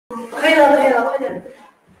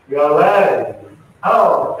You're right.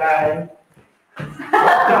 Hello, guys.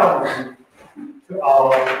 Welcome to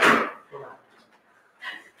our.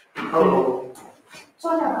 Hello.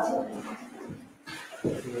 坐下吧，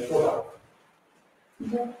你们坐吧。你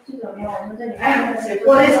说这怎么样？我们这里哎，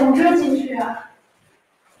我得从这进去啊。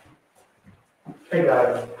这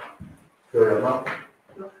个有人吗？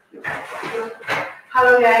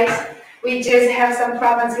 Hello guys, we just have some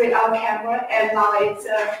problems with our camera and now it's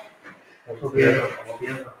我坐边上，我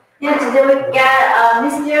边上。 Yeah, today we got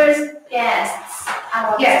mysterious guests,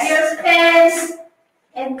 our Yes. mysterious fans,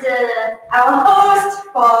 and our host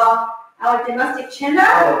for our domestic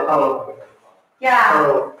channel. Hello.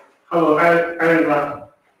 Yeah, Hello, everyone.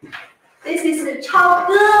 this is Chao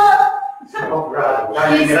Ge.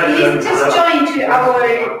 he's just joined to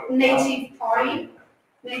our native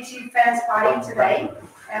fans party today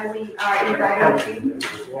and we are invited him.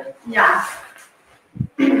 Yeah.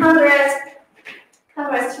 Congrats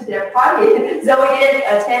to their party. So we didn't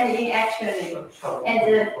attend in actually, and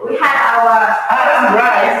we had our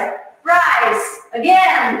Bryce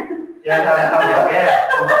again.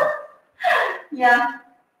 Yeah.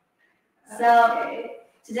 So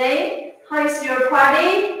today, how is your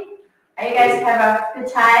party? Are you guys have a good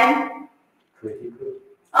time? Pretty good.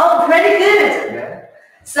 Oh, pretty good. Yeah.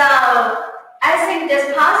 So I think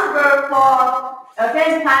it's possible for a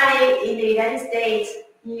fans party in the United States,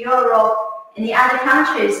 in Europe, and the other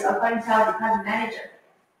countries, according to our department manager,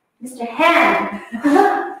 Mr. Han.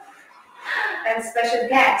 And special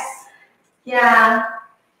guests. Yeah.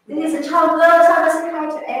 This is Chao Ge. Chao Ge, say hi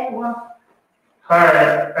to everyone.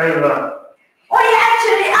 Hi, everyone. Oh, you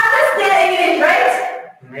actually understand English, right?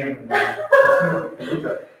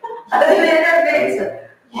 A little bit.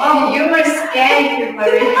 Wow, you were scared,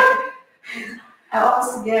 Marie. I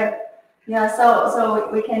was scared. Yeah, so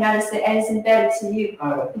we cannot say anything better to you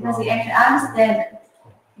because you actually understand.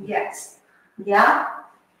 Yes. Yeah.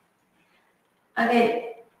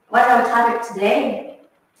 Okay. What's our topic today?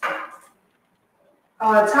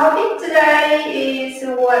 Our topic today is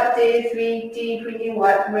what the 3D printing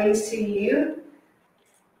work brings to you.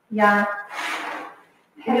 Yeah.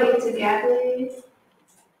 Have it together.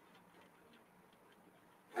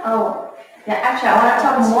 Oh, yeah. Actually, I want to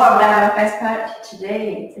talk more about our first part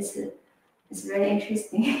today. It's really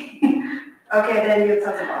interesting. Okay, then you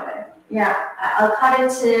talk about it. Yeah. According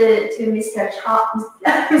to Mr. Chao,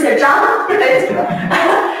 Mr. Zhang,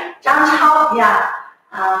 Zhang Chao. Yeah.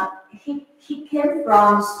 He came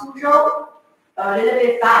from Suzhou, a little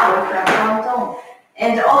bit far away from Guangdong,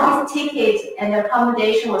 and all his tickets and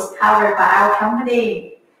accommodation was covered by our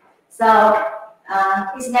company. So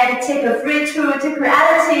he's going to take a free tour to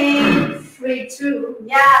reality. Free too.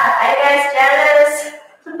 Yeah, are you guys jealous?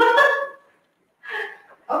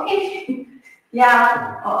 Okay.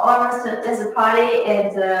 Yeah, almost there's a party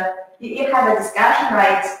and you have a discussion,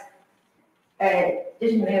 right? 就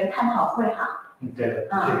是你们有探讨会哈。对。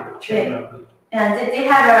 And they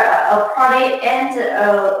have a party and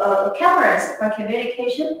cameras for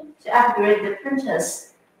communication to upgrade the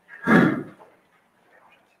printers.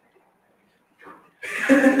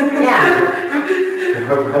 Yeah.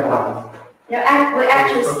 Yeah, we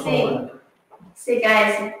actually say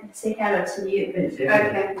guys, say hello to you. Okay.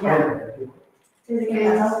 Yeah. 就是跟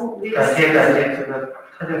打招呼。感谢，这个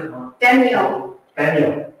他叫什么 Daniel.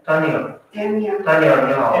 ？Daniel， 你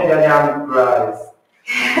好。I'm Bryce。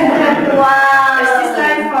 Wow. Is this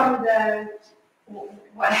guy from the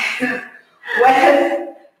what?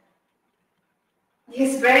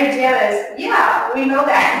 He's very jealous. Yeah, we know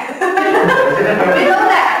that. We know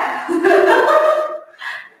that.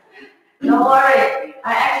 Don't worry.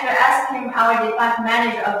 I actually asked him, our department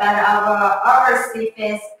manager, about our overseas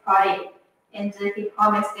fans party, and he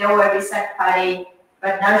promised there will be such party,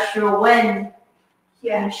 but not sure when.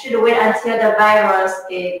 Yeah. And should wait until the virus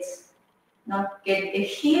get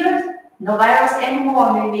healed, no virus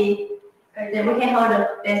anymore. Maybe then we can hold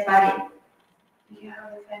a fans party. We can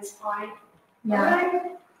have a fans party. Yeah.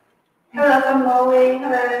 Alright. Hello from Norway.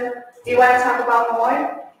 Hello. Do you want to talk about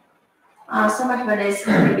more? So much for this,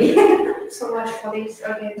 maybe. So much for this.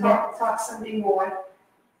 Okay, talk something more.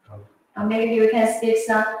 Maybe we can speak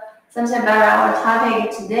something about our topic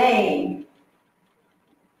today.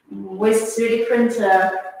 With 3D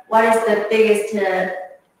printer, what is the biggest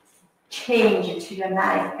change to your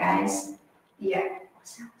life, guys? Yeah.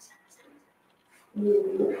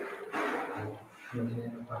 今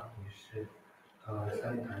天的话题是3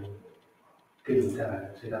台对你带来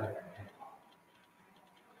的最大的改变。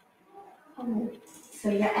 Oh, so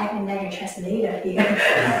you're acting like a translator here.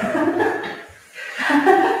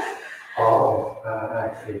 Oh, I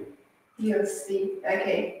see. You see.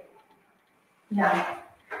 Okay. Yeah.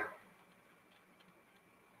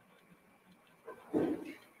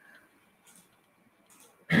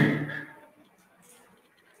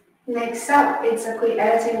 Next up, it's a quick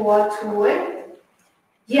editing word tool.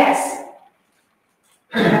 Yes.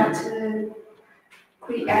 We have to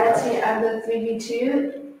quick editing under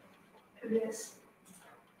 3v2. Yes.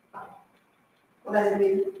 What does it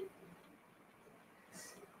mean?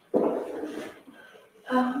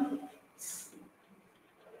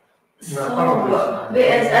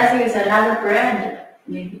 I think it's another brand,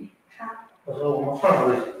 maybe. 我说我们换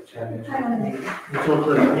个前面，你做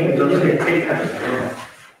这个，你就是可以看什么？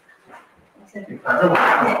反正我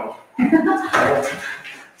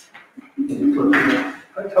你做这个，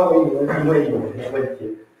他会因为有些问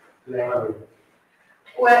题，另外。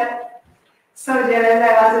 Well, so Jalen,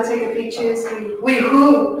 I want to take a picture with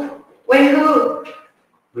who? With who?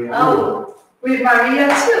 Oh, with Maria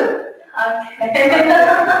too. Okay.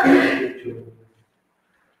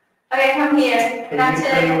 Okay, come here. 他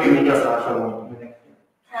英文名叫啥？小龙。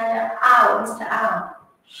他叫 Ao, Mr. Ao.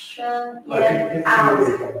 声言 Ao.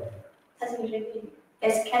 That's usually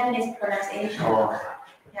it's Cantonese pronunciation. Oh.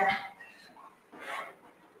 Yeah.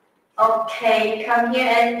 Okay, come here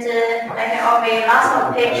and I can offer you lots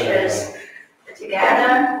of pictures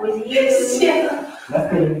together with you.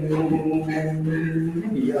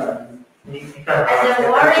 And don't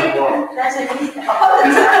worry, that's a bit all the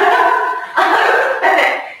time.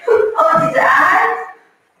 Oh,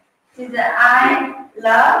 did I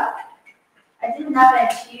love? I did not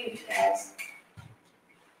like you guys.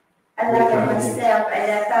 I love it myself,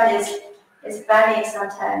 and I thought it's funny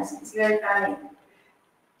sometimes. It's very funny.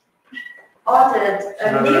 Ordered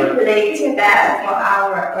a new plate bag for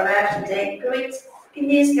our arrival today. Great.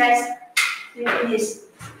 Please, guys, please.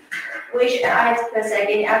 Wish I had because I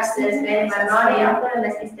get upstairs, spend my money on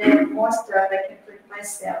tournaments instead of more stuff I can put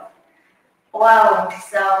myself. Wow.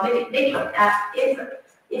 So maybe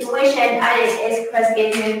if Wish and I is because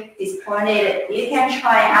getting disappointed, you can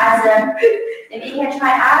try other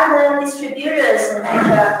distributors like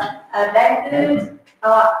Banggood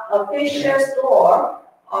or official store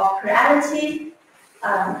or Creality.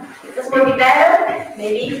 This will be better,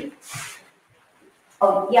 maybe.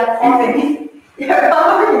 Oh, yeah, coffee. You're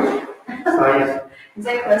coughing. Sorry. Is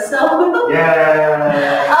that croissant?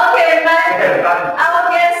 Yeah. Okay, man. Our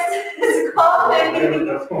guest is coughing.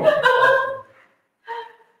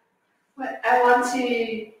 I want to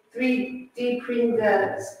 3D print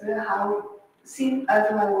the how scene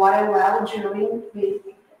of my water well drawing with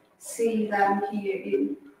see them here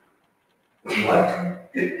in. What?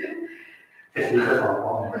 这是一个宝宝。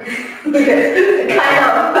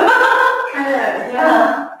Kind of.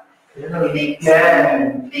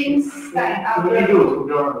 Yeah. Things like 因为六图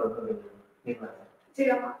标的那个明白。这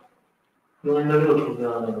个吗？因为那六图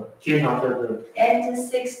标那个经常在这里。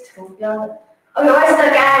N6 图标的。Okay, what's the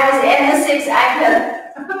guy with N6 icon?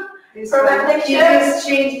 For my picture? He just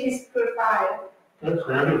changed his profile. 那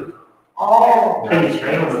好像六图。哦。他以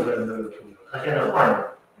前用的是那个图标，他现在换了。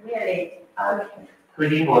Really? Okay. 回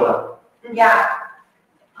英国的。Yeah.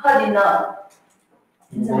 How do you know?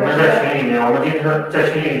 我们在群里面，我们经常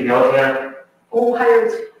在群里聊天。哦，还有。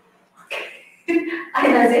I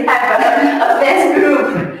know they have a fans group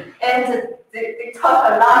and they talk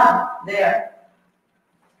a lot there.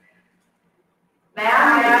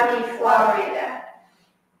 Miami, Florida.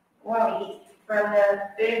 Well, from the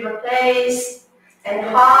beautiful place and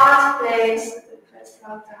hot place. The first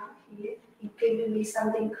lockdown here, it gave me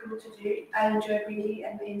something cool to do. I enjoy reading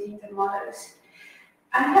and painting the models.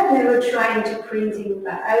 I have never tried to printing,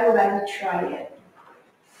 but I would like to try it.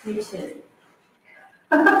 Me too.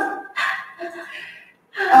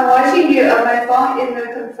 I'm watching you on my phone in the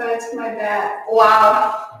comfort of my bed.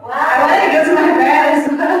 Wow. I want to go to my bed as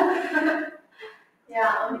well.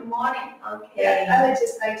 Yeah, on the morning. Okay. Yeah, I would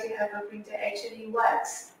just like to have a printer actually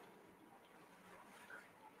works.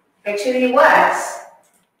 Actually works.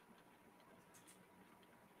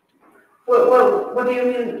 What do you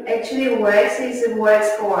mean? Actually works is it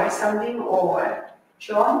works for something or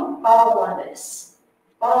John Bowers.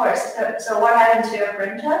 So what happened to your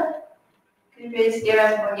printer? Could you please give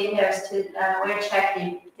us more details to we'll check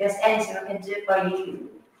if there's anything we can do for you?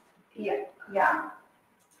 Yeah.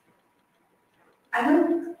 I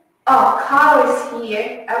don't. Oh, Carl is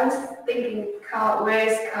here. I was thinking, Carl,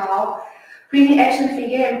 where's Carl? Printing action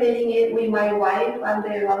figure and painting it with my wife on the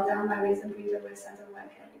lockdown. My recent printer was under my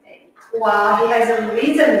candidate. Wow, he has a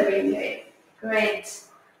recent printer. Great.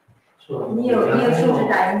 你有数字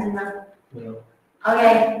打印机吗？没有。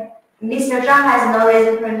 Okay, Mr. Zhang has no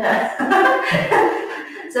laser printer,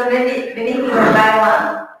 so maybe he will buy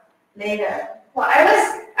one later. Well, I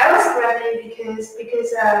was wondering because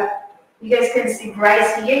you guys can see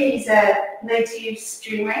Bryce here. He's a native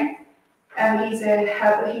streamer, and he's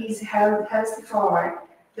host for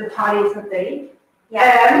the party today.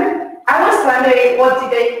 Yeah. I was wondering, what do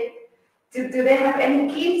they have any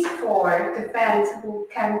gifts for the fans who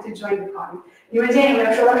come to join the party? 你们今天有没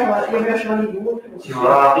有收到什么？有没有什么礼物？有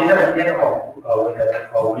啊，今天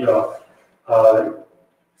我们有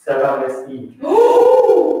7SE，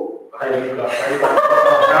还有那个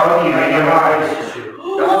然后你们跟他一起去，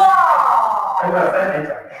哇！还有3年奖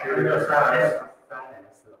是那3S。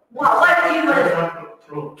哇，what even？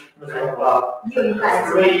又一百次。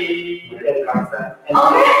3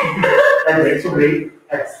 OK。3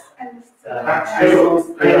 X。还有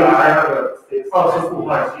那个2次互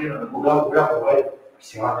换机的，我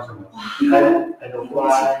喜欢是什么？很多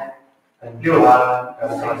很溜啊，然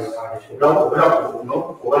后我不知道我们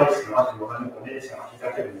国外喜欢什么，反正国内喜欢是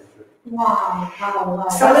在这个名字。哇。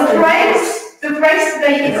 So the price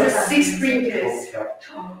today is 6 printers.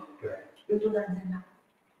 对。有多少人在那？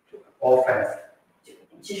 All fans。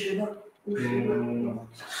几十个？50个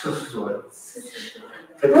？40左右。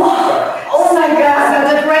哇 Oh my god! So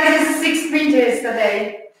the price is 6 printers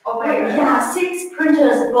today. Oh my god! Yeah, 6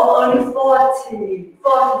 printers for only 40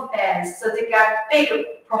 fans, so they got big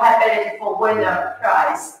probability for winner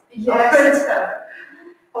prize. Yes. Printer.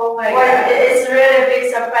 Oh my Well, god! it's really a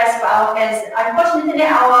big surprise for our fans. Unfortunately,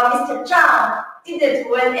 our Mr. Zhang didn't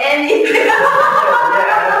win any.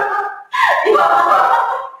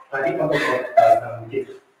 I think I'm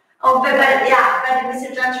gift. Oh, but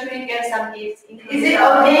Mr. Zhang truly get some gifts. Is it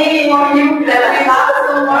okay for you that we laugh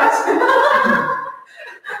so much?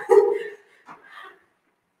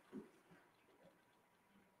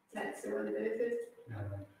 That's what it is.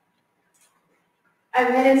 I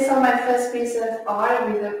went and saw my first piece of art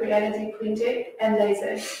with a reality printer, and they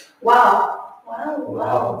said, "Wow,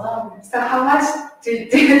 Wow. so how much do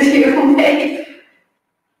you make?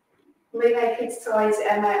 Make my kids' toys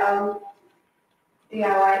and my own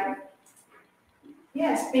DIY."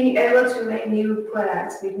 Yes, being able to make new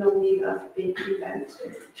products with no need of big events.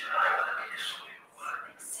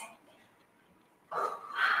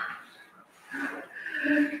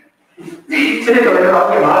 这个人老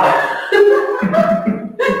干嘛？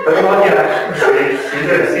等我点谁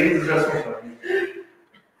自车送手机？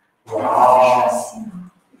哇，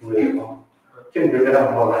对啊，这个觉得很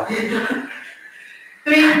好玩。我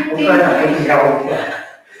突然想跟你聊一下。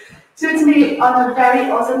Took me on a very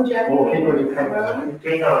awesome journey. 我听过你太火了，真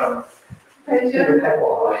的，这个太火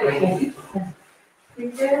了。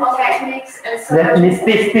Techniques and so Let much. me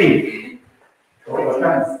speak. To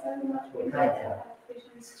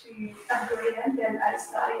upgrade, and then I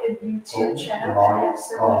started a YouTube channel. I have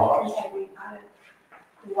so many things I added.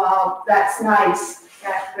 Wow, that's nice.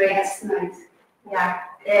 That's great. That's nice. Yeah,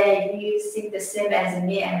 you think the same as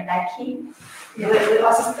me and Becky. We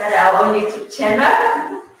also started our own YouTube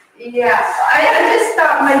channel. Yeah, I just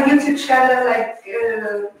started my YouTube channel like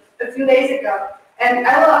a few days ago, and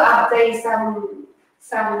I will update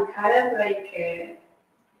some kind of like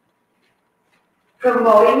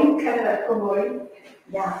promoting.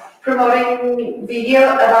 Yeah. Promoting video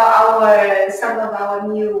about some of our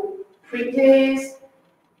new printers,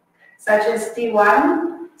 such as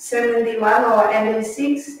D1, 7D1 or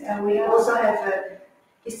ND6, and we also have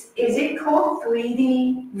is it called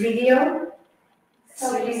 3D video?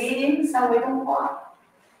 3D reading, 三维动画。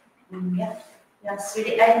Yeah,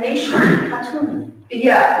 3D animation, cartoon.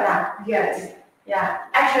 Yeah. Yes. Yeah.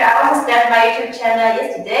 Actually, I also started my YouTube channel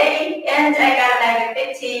yesterday, and I got like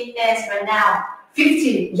 50 fans right now.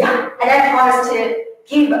 50. Yeah, and I promised to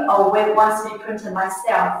give away one 3D printer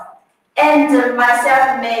myself. And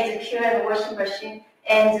myself made the current washing machine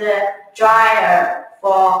and dryer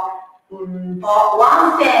for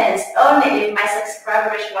one fans only if my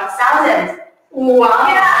subscriber reach 1,000. Wow.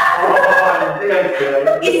 Yeah.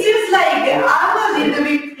 Oh, It seems like I'm a little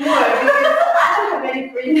bit poor because I don't have any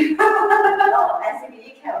printer. Oh, I think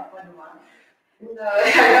you can afford one. No,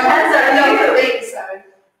 I don't think so.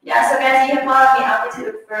 Yeah, so guys, you can follow me on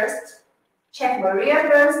YouTube first. Check Maria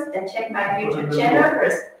first, then check my YouTube channel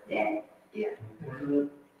first. Then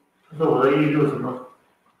这是我的160什么？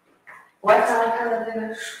我刚才看的那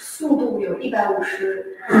个速度有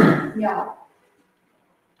150秒，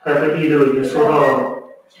它这个160已经收到了。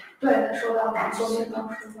对，能收到的，昨天刚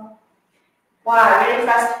收到。 wow, really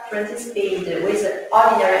fast printing speed with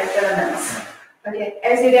ordinary filaments. Okay,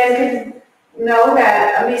 as you guys can know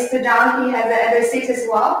that Mr. John, he has an ND6 as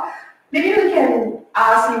well. Maybe we can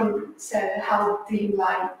ask him, sir, how do you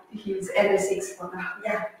like his ND6 for now?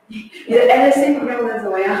 Yeah. 你的 ND6 用的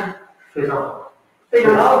怎么样？非常好。非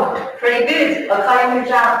常好。 Pretty good. According to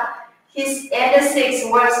John, his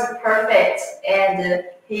N6 works perfect and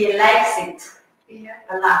he likes it Yeah.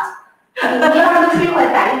 a lot. 你要是推会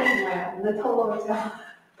打印什么呀？你能透露一下？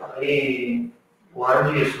打印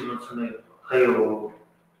玩具什么之类的，还有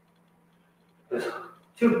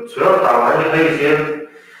就主要打玩具，还有一些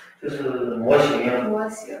就是模型啊。模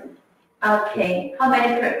型。Okay, how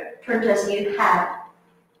many printers you have?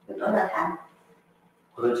 有多少台？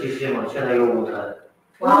我的机器嘛，现在有5台。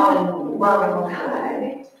哇5台。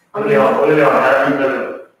我有2台 N6。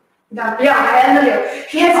2台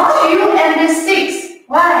N6。He has 2 N6.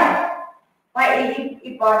 Why? Why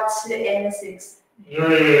you bought the N6? 因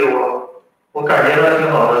为我感觉它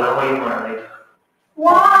挺好的，然后又买了一台。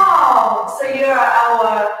Wow! So you're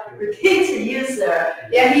our repeat user.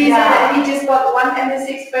 Yeah, he said he just bought one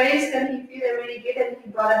N6 first, and he feel really good, and he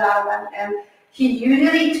bought another one. And he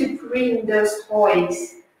usually to print those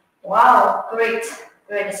toys. Wow, great.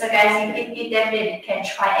 So guys, you definitely can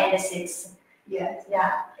try N6. Yes.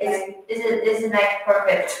 Yeah, it's like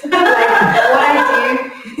perfect. Like what I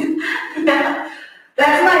do.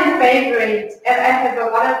 That's my favorite, and I have a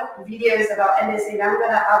lot of videos about N6. I'm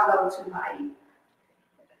gonna upload to my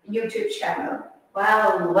YouTube channel.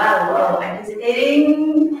 Wow,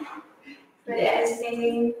 anticipating.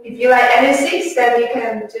 If you like N6, then you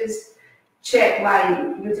can just check my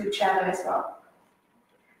YouTube channel as well.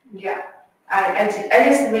 Yeah, I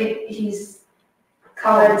just read his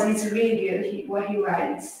comments. It's really good. What he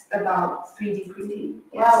writes about 3D printing.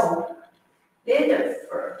 Yes. Wow, they're the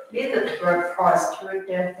first to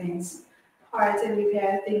repair things. Parts and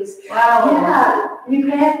repair things. Wow. Yeah,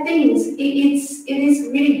 repair things. It is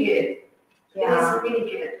really good. Yeah. It is really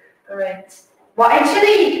good. Great. Well,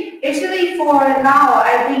 actually, for now,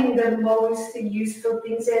 I think the most useful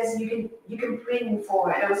things is you can print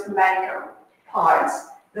for those medical parts,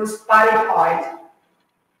 those body parts.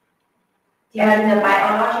 And the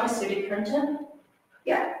biological 3D printer?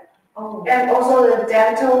 Yeah. Oh. And also the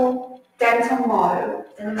dental model.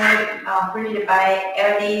 Printed by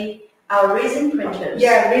LD, our resin printers.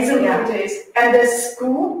 Yeah, resin printers. And the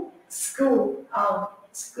school. Oh,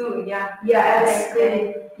 school, yeah. Yeah, and Okay.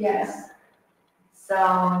 school. Yes. So,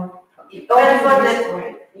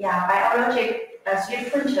 biologic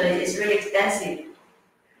 3D printer is really expensive.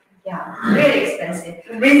 Yeah, really expensive.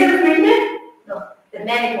 resin printer? No, the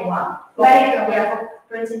medical one. Medical. Yeah, for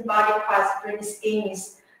printing body parts, printing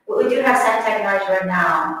skins. We do have some technology right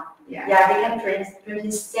now. Yeah. Yeah, they can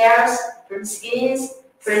print cells, print skins,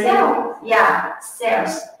 Cells? Yeah,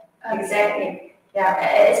 cells. Okay. Exactly. Yeah,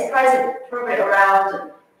 it's priced probably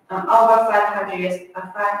around over $50,000.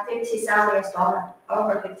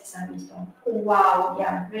 Over $50,000. Wow.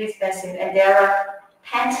 Yeah, really expensive. And there are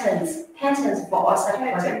patents for all such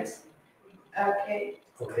products. Okay.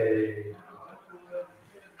 Okay.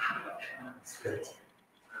 It's good.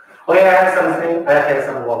 Okay, I have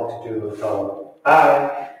some work to do, so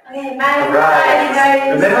bye. Okay, bye.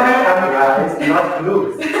 Right. Remember, I'm right, not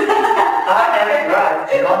blues. I am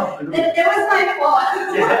right, not blues. That was my fault.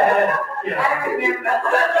 Yeah. I remember.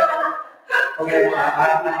 Okay, I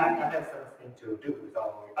have something to do, so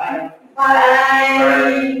bye.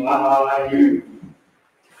 Bye. Bye.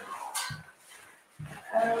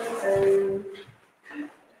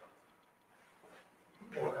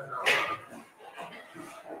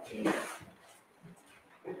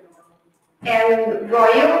 And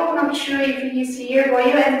Royal, not sure if he's here.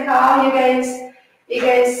 Royal and Carl, you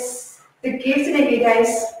guys, the gift that you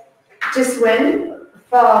guys just win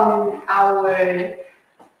from our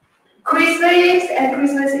Christmas and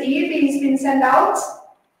Christmas Eve is been sent out.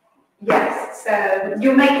 Yes, so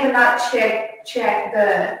you cannot check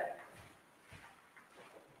the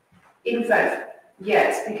info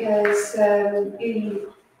yet because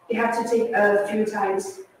you have to take a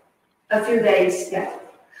few days, yeah.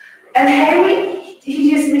 And Harry,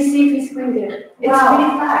 he just received his printer. It's really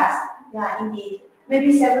fast. Yeah, indeed.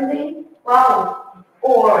 Maybe 7 days Wow.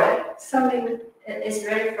 or something. It's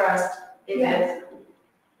very fast. Yeah.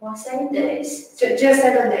 Well, 7 days. Just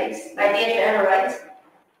 7 days. By DHL, right?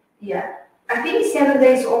 Yeah. I think 7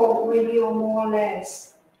 days or maybe or more or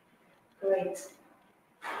less. Great.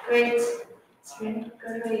 It's really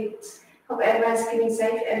great. Hope everyone's keeping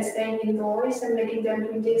safe and staying indoors and making them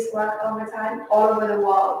printers work all the time, all over the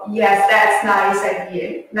world. Yes, that's nice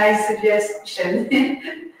idea. Nice suggestion.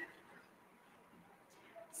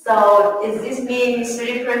 So, does this mean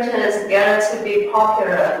 3D printers are going to be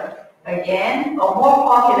popular again or more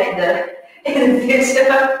popular in the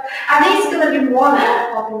future? I think it's gonna be more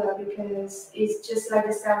popular because it's just like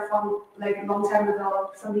a cell phone, like a long time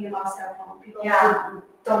ago, something about cell phone. People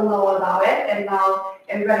don't know about it, and now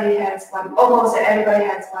everybody has one. Almost everybody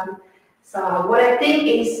has one. So what I think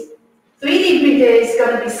is 3D printer is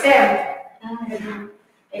gonna be same. The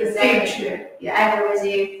Exactly. future. Yeah, I agree with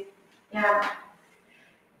you. Yeah.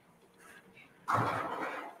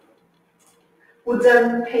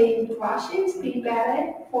 Wooden paint brushes be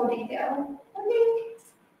better for detail? I think.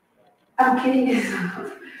 I'm kidding.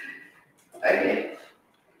 Okay.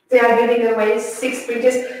 They are giving away 6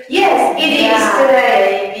 printers. Yes, it is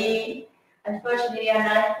today. Maybe. Unfortunately, I'm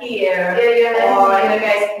not here. Yeah, Or yeah. you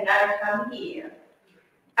guys cannot come here.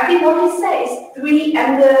 I think what he said is 3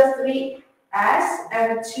 under 3S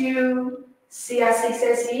and 2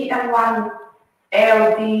 CR6SE and 1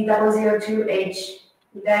 LD002H.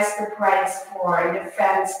 That's the price for the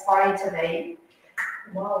fans party today.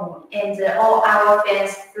 Wow. And all our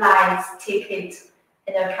fans' flights, tickets,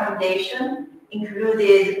 and accommodation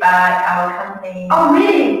included by our company. Oh,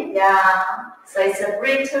 really? Yeah. So it's a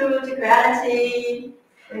free tour to reality.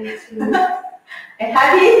 Free tour. And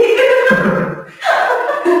happy?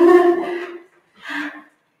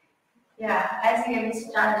 Yeah, I think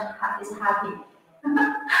Mr. John is happy.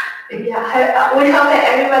 Yeah, we hope that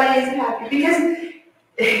everybody is happy because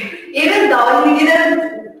even though he didn't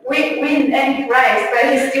win any prize, but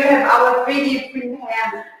he still have our 3D print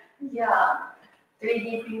hand. Yeah.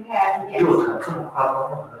 3D print hand, yes. 六彩这么夸张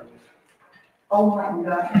吗？ Oh my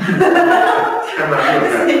god. 天哪，六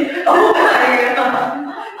彩！ Oh my god.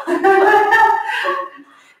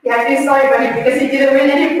 Yeah, I feel sorry for him because he didn't win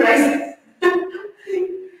any prize.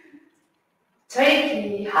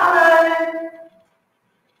 Turkey, hello.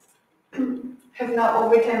 Have now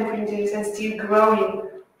over 10 printers and still growing.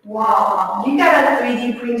 Wow, you got a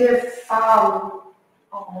 3D printer farm.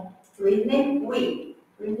 Oh, rename we.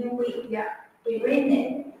 Rename we. Yeah, We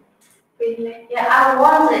rename. really. Yeah, I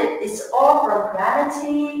wonder it's all from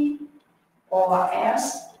gravity or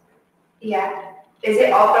else. Yeah. Is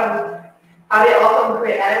it all from, are they all from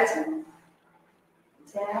creativity?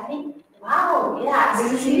 Gravity? Wow, yeah,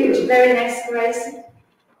 This it's is huge. huge. Very next race.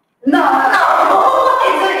 No, No!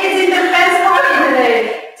 it's in the fans party today.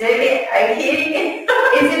 David, are you kidding?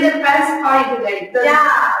 It's in the fans party today.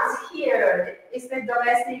 Yeah, it's here. It's the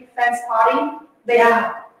domestic fans party.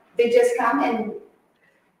 They just come and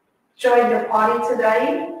join the party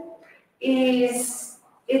today. It's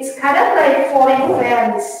kind of like 40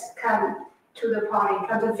 fans come to the party,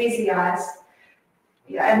 come to visit us.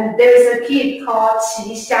 Yeah, and there's a kid called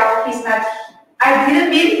Qi Xiao. He's not. I didn't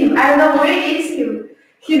meet him. I don't know where is him.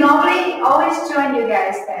 He normally always join you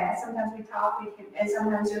guys there. Sometimes we talk with him, and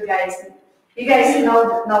sometimes you guys know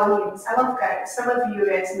him. Some of you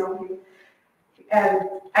guys know him, and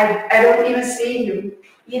I don't even see him.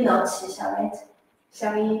 You know Qi Xiao, right?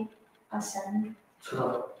 小一，好像知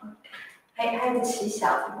道。还有Qi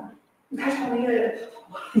Xiao吗？他同一个人。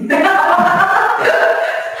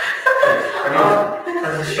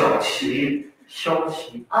他是小齐，肖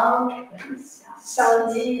齐。 OK， 小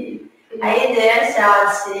一。还有点小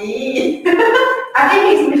齐。 I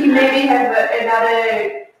think he maybe have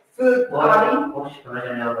another food party. 我喜欢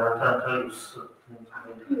人家玩，他有事。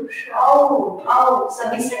Oh, so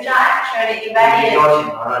Mr. John actually 你 invited, 邀请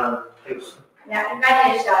他了，他有事。 yeah,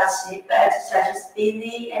 invited Xiaoqi, but Xiaoqi's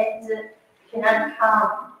busy and cannot come.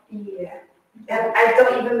 Yeah. And I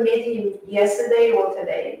don't even meet him yesterday or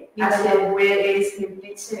today. Me I don't too. know where is him.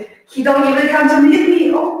 Me too. He don't even come to meet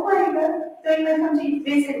me. Oh my god. Don't even come to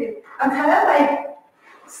visit me. I'm kind of like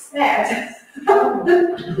sad. I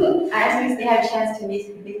actually still have a chance to meet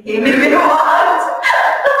him if you want.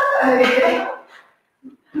 Okay.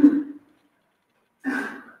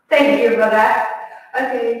 Thank you for that.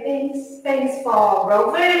 Okay, thanks for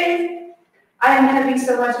Rover. I am having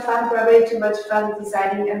so much fun, probably too much fun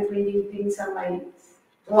designing and printing things on my.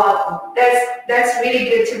 Wow, that's really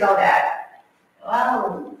good to know that.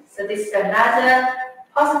 Wow, so this is another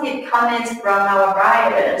positive comment from our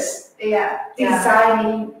writers. Yeah,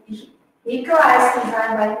 designing. Nikolai's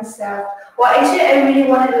designed by himself. Well, actually, I really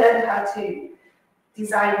want to learn how to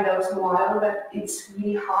design those models, but it's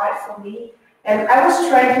really hard for me. And I was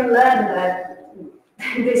trying to learn that.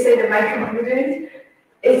 They say that my computer,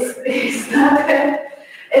 it's not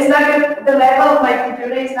good. The level of my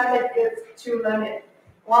computer is not that good to learn it.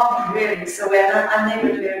 Wow, really? So we are not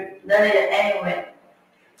unable to learn it anyway.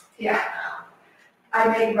 Yeah. I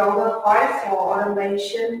make roller parts for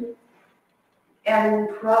automation and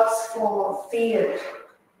props for field.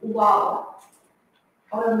 Wow.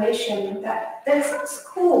 Automation, that's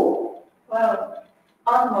cool. Well,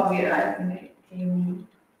 automobile, I think you mean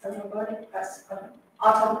robotic, that's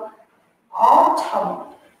autumn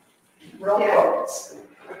robots.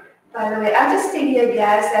 By the way, I'm just taking a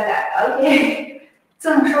guess at okay.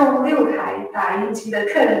 赠送6台打印机的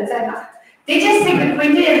客人在哪？They just take the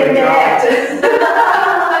printer and the net.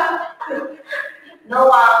 no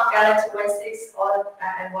one got to win 6 or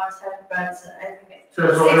at one time, but I think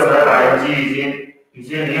这说这台打印机已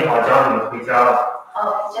经领好奖品回家了。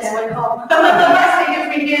oh, just went home. Yes, they do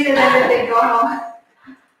videos and then they go home.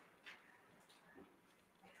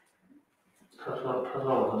 他说我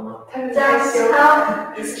什么？ Zhang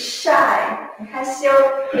Chao is shy. 害羞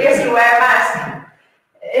because he wear mask.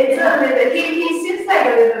 It's a little bit, he seems like a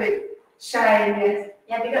little bit shy, yes.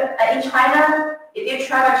 Yeah, because in China, if you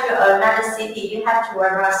travel to another city, you have to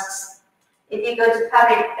wear masks. If you go to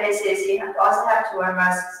public places, you also have to wear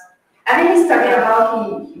masks. I think he's talking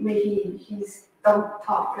about he's don't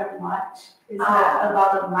talk that much. It's not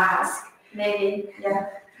about the mask. Maybe, yeah.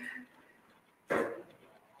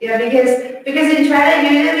 Yeah, because in China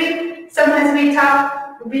usually sometimes we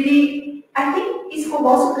talk really. I think it's for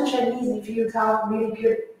most of the Chinese if you talk really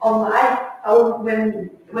good online or when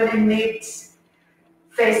they meet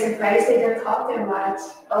face to face they don't talk that much.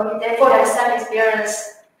 Oh, they have some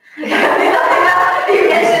experience. You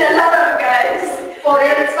mentioned a lot of guys. For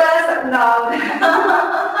the first no.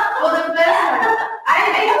 For the first one, I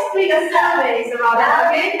just doing a survey about that.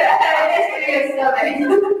 Okay, I just doing a survey.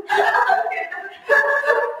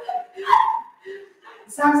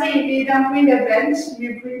 Something if you don't bring the bench,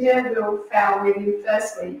 your printer will fail within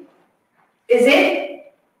first week. Is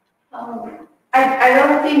it? Oh, I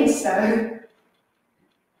don't think so.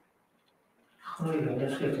 亨利肯定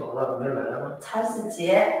睡着了，没来吗？曹子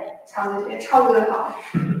杰，曹子杰超哥好，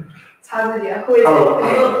曹子杰会。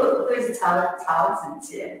Who is 曹子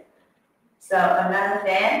杰 ？So another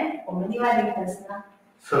fan， 我们另外一个粉丝呢？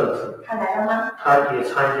是，他来了吗？他也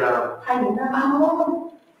参加了。他赢了哦。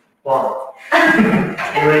忘了，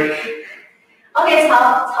因为。Okay,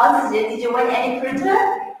 曹子杰 ，Did you win any printer?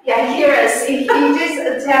 Yeah, here he just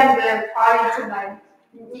attended the party tonight.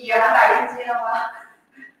 你原来打印机了吗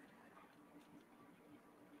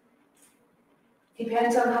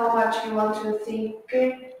？Depends on how much you want to think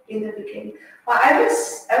good in the beginning. Well, I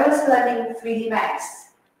was learning 3D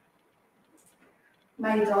Max.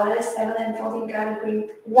 My daughter 7 and 14 got a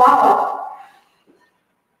grade. Wow!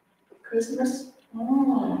 Christmas.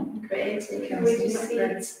 Creative. Can we just see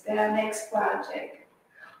their next project?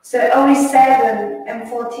 So only 7 and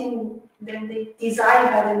 14, then they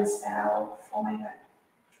design by themselves. Oh my god.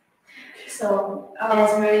 So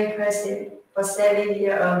it's very impressive for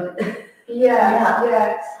 7-year-old.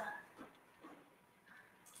 Yeah.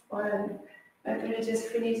 Well, I'm gonna just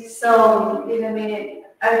finish So in a minute.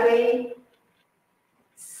 Okay.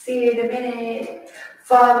 See you in a minute.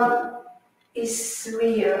 From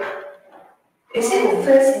Israel. Is it the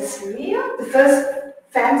first Israel? The first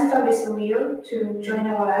fans from Israel to join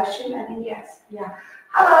our live stream? I think yes. Yeah.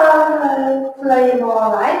 Hello, playing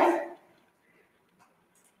more live.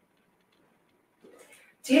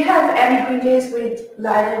 Do you have any printers with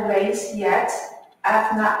lighter rays yet?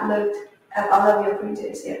 I've not looked at all of your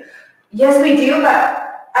printers yet. Yes, we do,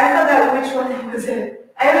 but I forgot which one it was.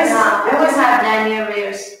 I always have linear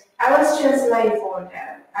rays. I was translating for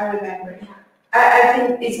that. I remember. I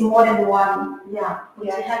think it's more than one. Yeah.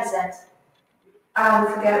 Which has that? I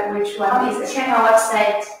forget which one is it. Check our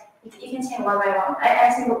website. You can check one by one.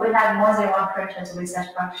 I think we have more than one printers with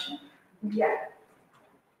such function. Yeah.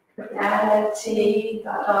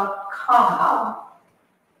 Reality.com.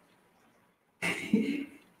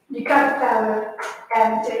 You got the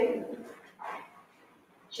empty.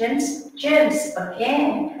 James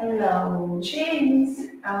again. Hello, James.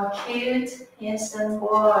 Our cute, handsome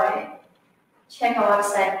boy. Check our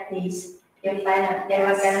website, please. You'll find out.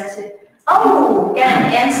 Oh, get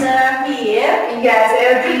an answer here. Yes,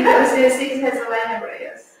 LD06 has a line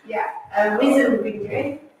arrays. Yeah, reason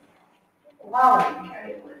reader. Wow,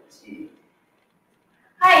 very good too.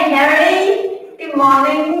 Hi, Harry. Good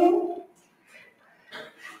morning.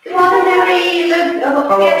 Good morning, Harry. Look,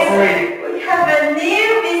 we have a new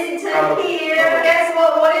visitor here. Guess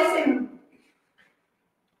what is him?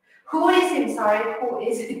 Who is him? Sorry, who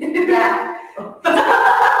is him? Yeah.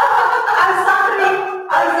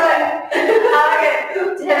 I'm sorry. Okay. Do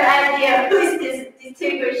you have an idea who is this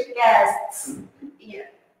distinguished guest? Yeah.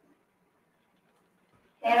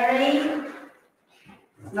 Harry?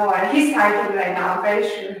 No, he's typing right now, I'm very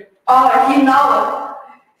sure. Oh, he knows.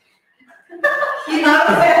 He knows.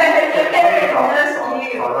 Harry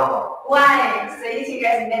knows you. Why? So you two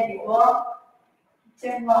guys met before?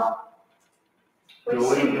 真的？有微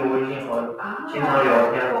信和经常聊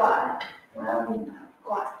天。挂。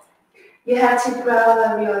You have to grow the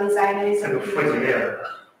real designers. 这个负几类的。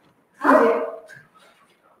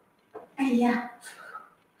哎呀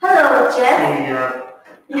 ，Hello Jeff.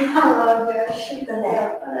 I love the sheet and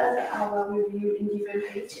other our review in different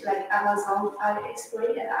page like Amazon,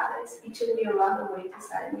 AliExpress, and others. It took me a long way to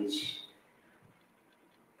decide which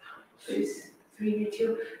is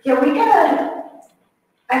 3v2. Yeah,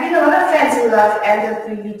 I think a lot of fans who love Ender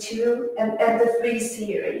 3v2 and Ender 3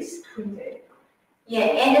 series. Yeah,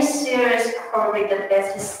 Ender series is probably the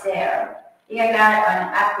best seller. You can get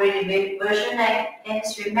an upgraded version like Ender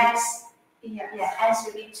 3 Max. Yes. Yeah, Ender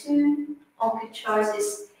 3v2. All good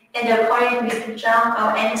choices. And according to Mr. Zhang,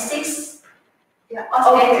 Ender 6. Yeah.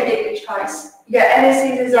 Also Okay. a good choice. Yeah, Ender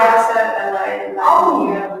 6 is also like Oh.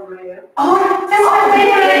 Oh, that's my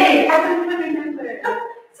favorite. I don't remember.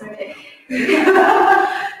 It's okay.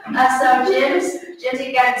 So James,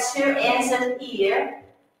 you got 2 answers here.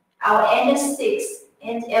 Our Ender 6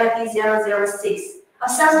 and LD006.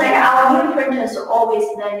 Sounds like our new printers are always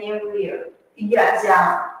in the near rear. Yes,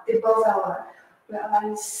 Yeah. they both are. Well,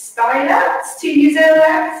 I started out to use a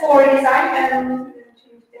lab for design and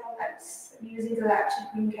using the lab to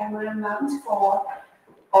bring camera mount for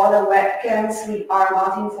all the webcams we are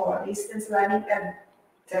mounting for distance learning and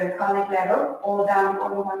the connect level all down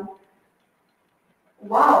all one.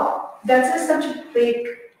 Wow, that's such a big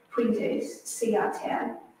printer,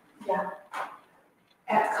 CR10. Yeah.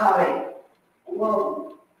 At college.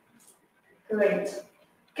 Whoa. Great.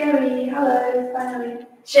 Gary, hello, finally.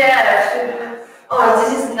 Jeff. Oh,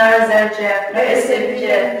 this is another Jeff. This is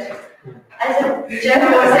Jeff. I said Jeff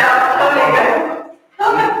was out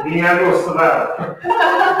coming. 明年落4万了，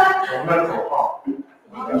我们的口号，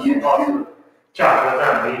口号是价格战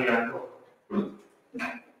没年头。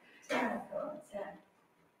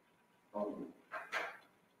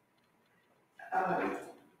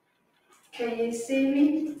Can you see me?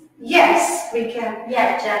 Yes, we can.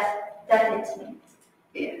 Yeah, Jeff, definitely.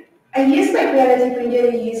 Yeah. I use my reality printer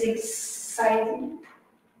using sizing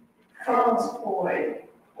phones for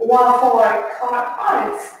car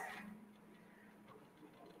parts.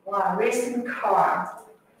 Wow, racing car.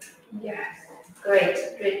 Yes.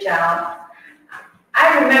 Great job.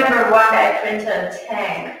 I remember one day I printed a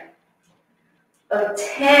tank. A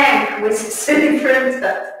tank with 3D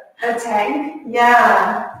printer. A tank?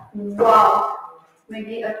 Yeah. Wow.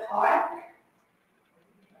 Maybe a car?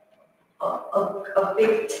 A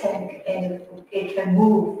big tank and it can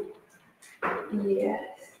move. Yes.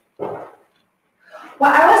 Well,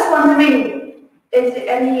 I was wondering if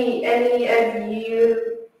any of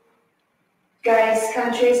you guys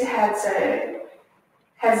countries has a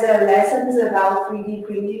lessons about 3D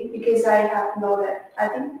printing, because I have known that I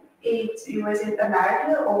think it was in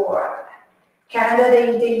America or Canada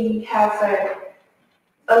they have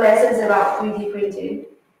a lessons about 3D printing.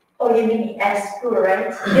 Oh, you mean at school,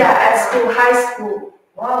 right? Yeah, at school, high school.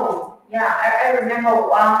 Wow. Yeah, I remember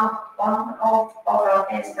one of our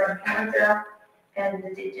friends from Canada, and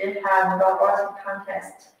they did have a robotic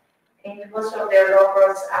contest. And most of their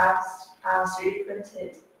robots are 3D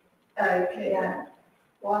printed. Okay. Yeah.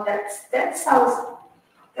 Well, that sounds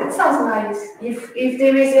nice. If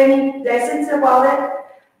there is any lessons about it,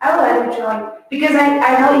 I would like to join, because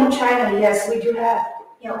I know in China, yes, we do have.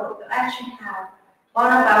 Yeah, we actually have. One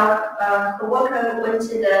of our coworkers went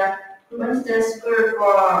to the school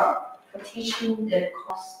for teaching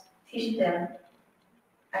them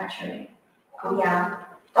actually. Yeah.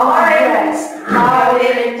 Yes.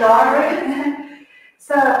 Dory.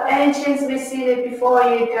 So, any chance we see it before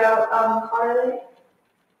you go on holiday?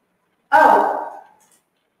 Oh,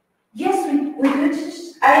 yes, we could.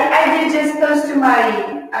 I did just post to my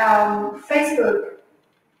Facebook.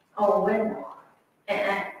 Oh, when?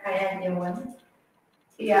 And I had the one.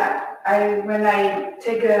 Yeah, when I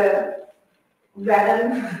take a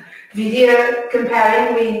random video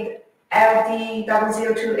comparing with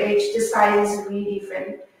LD002H, the size is really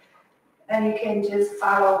different. And you can just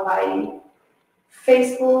follow my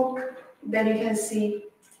Facebook, then you can see,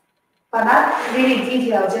 but not really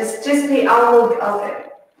detailed, just the outlook of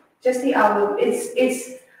it. Just the outlook. It's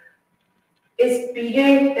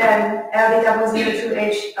bigger than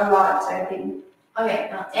LD002H a lot, I think.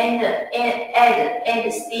 Okay, and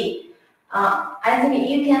see. I think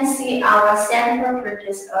you can see our sample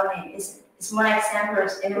printers only. It's more like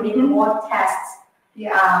samples, and we need more tests.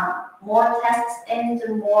 Yeah. More tests and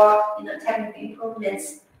more technical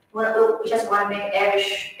improvements. We just want to make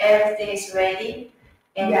everything is ready,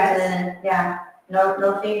 and yes.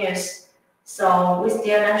 No figures. So we're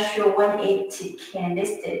still not sure when it can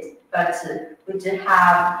list it, but we do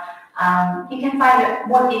have. You can find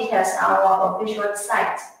more details on our official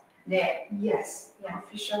site there. Yes. Yeah.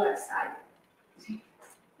 Official website.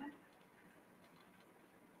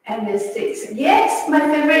 And the 6. Yes, my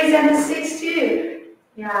favorite is and the 6 too.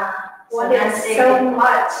 Yeah. wanted so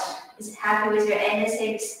much. Is happy with your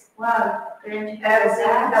NS6. Wow, great to That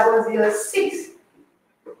hear that. was the 6.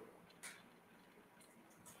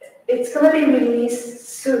 It's gonna be released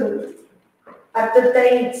soon, but the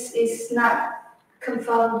date is not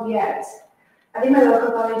confirmed yet. I think my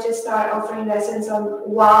local college just started offering lessons on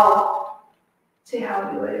WOW to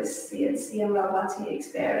help you with CNC and robotic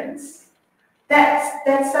experience.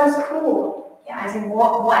 That sounds cool. Yeah, I think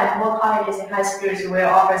more colleges and high schools will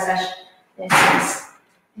offer such lessons.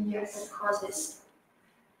 Yes. Courses.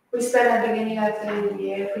 We spent the beginning of the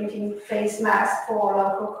year printing face masks for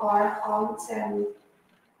local car homes and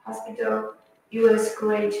hospital. It was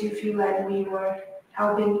great to feel like we were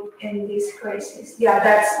helping in this crisis. Yeah,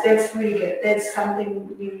 that's really good. That's something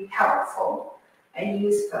really helpful and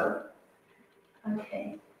useful.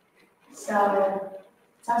 Okay. So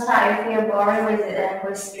sometimes I feel boring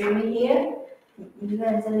with streaming here. 一个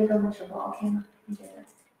人在那跟我说 OK 吗？你觉得？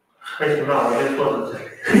还行吧，我先说自己。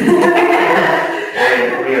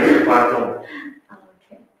我也是观众。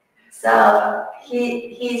Okay. So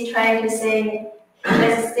he's trying to say he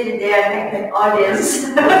just sit there like an audience.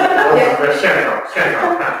 我只是现场看。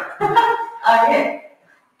Okay.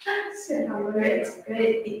 So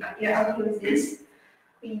Great. Yeah, okay with this.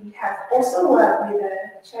 we have also worked with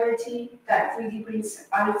a charity that 3D prints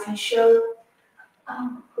artificial.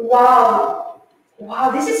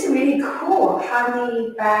 Wow, this is really cool.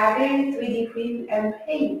 Honey Bagger 3D print and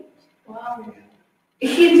paint. Wow.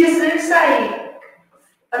 It just looks like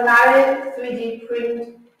another 3D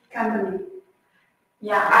print company.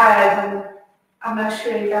 Yeah. I'm not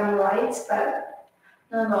sure if I'm right, but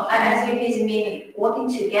No. I think it's mean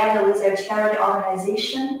working together with a charity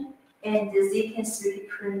organization and they can 3D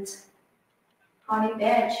print Honey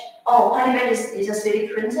Badge. Oh, Honey Badge is a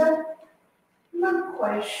 3D printer? not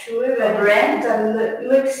quite sure. A But brand? that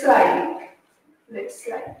looks like.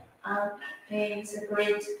 It's a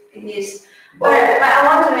great piece. But I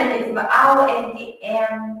wonder if our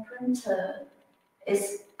NDM printer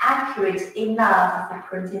is accurate enough for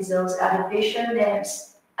printing those artificial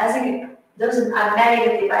names. I think those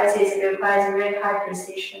medical devices require very high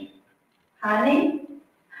precision. Honey?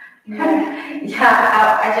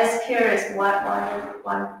 Yeah, I just curious want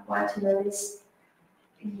to know this.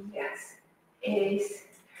 Yes, it is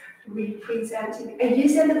representing. I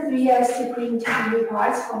use the 3S to print new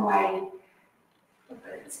parts for my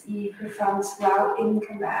robots. It performs well in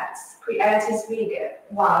combat. Creative is really good.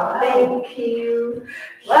 Wow, Thank you.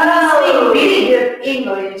 Wow. You speak really good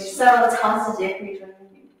English. 长时间可以说英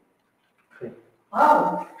语。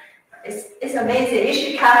Wow, it's amazing. You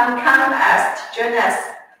should come us to join us.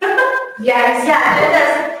 Yes. Yeah, join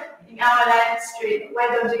us in our live stream. Why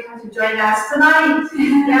don't you come to join us tonight?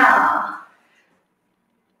 Yeah.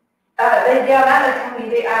 They are not a company.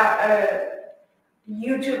 They are a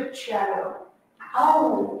YouTube channel.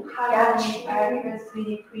 Oh, Honey Bagger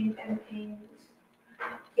 3D print and paint.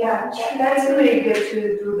 Yeah, that's really good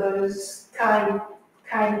to do those kind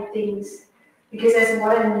of things. Because as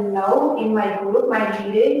what I know in my group, my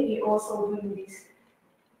leader, he also doing this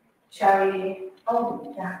charity.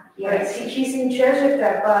 Oh, yeah. Yes, he's in charge of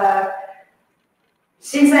that. But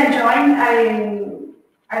since I joined,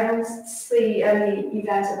 I don't see any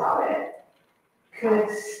events about it.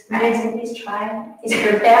 Because I think he's trying. He's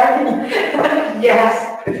preparing.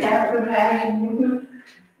 yes, preparing.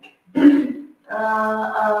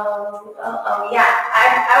 Yeah.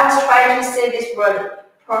 I was trying to say this word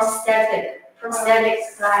prosthetic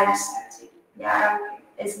lives. Yeah,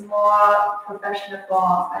 it's more professional for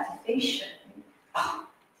artificial. Oh,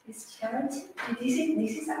 It's charity.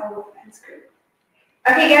 this is our fans group.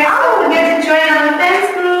 Okay, guys, don't forget to join our fans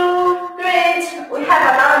group. Great. We have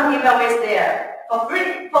a lot of giveaways there for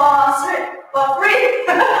free. For free.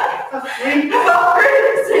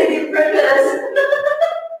 3D printers.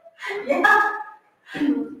 Yeah.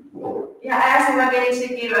 Yeah, I actually we're going to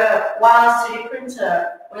give one 3D printer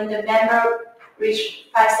when the member reach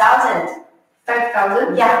 5,000.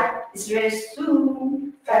 5,000? Yeah, it's really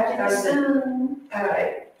soon. 5,000. Soon.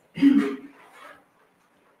 Alright.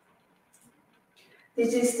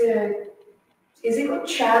 This is it called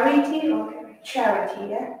charity? Okay, charity,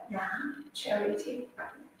 yeah? Yeah. Charity.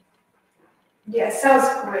 Yeah, sounds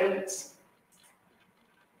great.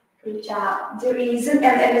 Good job. There is, and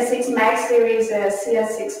the 6 Max, there is a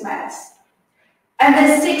CS6 Max. And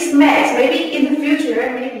the 6 Max, maybe in the future,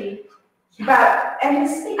 maybe. But, and the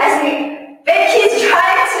 6 I think Becky's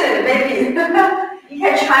trying to, maybe. You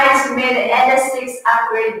can try to make the NS6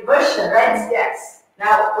 upgrade version, right? Yes.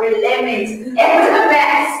 Now we limit and the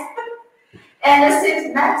Max.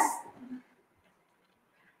 NS6 Max.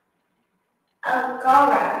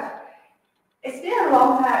 Gara. It's been a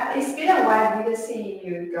long time. It's been a while. I didn't see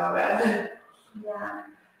you go around. Yeah.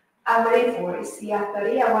 I'm ready for it. Yeah,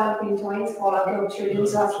 30. I want to be joined for local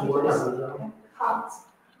children's hospitals. Hot.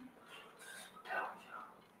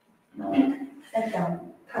 No, I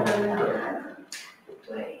don't.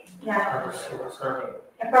 Yeah.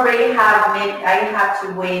 I probably have to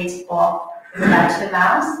wait for like 2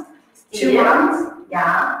 months. 2 months?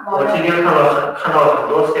 Yeah. 我今天看到很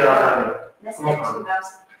多 CR 上面。 Less than 2 months.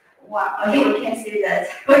 Wow. Okay, we can see that.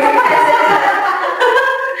 We can see that.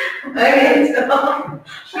 Okay, so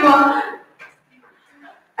sure.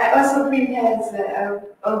 I also prepared the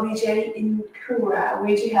OBJ in Kura,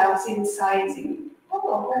 which helps in sizing.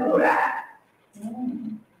 Oh, Kura.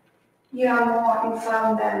 Mm. You are more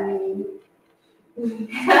informed than me.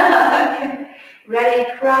 Okay. Ready,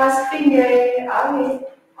 cross finger. Okay.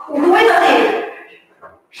 Who is it?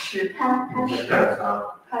 石潘 Who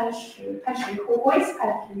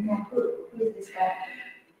is this guy?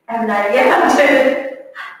 I'm not yet.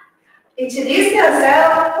 Introduce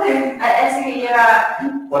yourself. I think you're.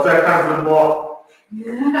 我在看直播。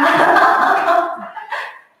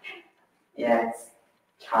 Yes.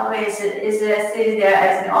 Charlie is sitting there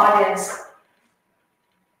as an audience.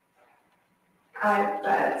 I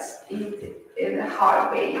bet it in a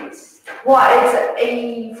heartbeat. What? It's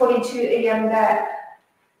 8:42 a.m. there.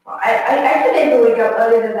 I could maybe wake up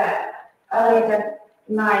earlier than that. Earlier than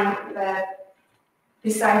 9, but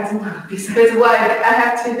besides work, I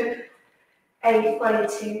have to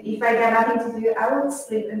 8:42. If I got nothing to do, I would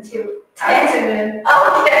sleep until 10.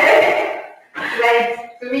 Okay.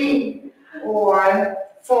 Like 3 or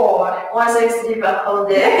 4. Once I sleep a whole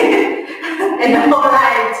day and the whole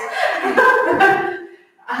night.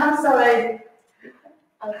 I'm sorry.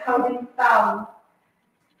 I'm holding thumb.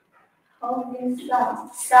 Holding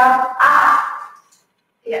some up.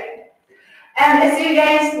 Yeah. And as you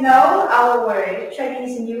guys know, our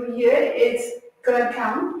Chinese New Year is gonna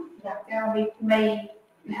come. Yeah. And we may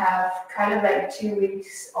have kind of like 2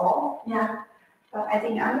 weeks off. Yeah. But I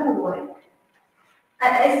think I'm gonna work.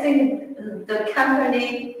 I think the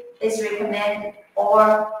company is recommend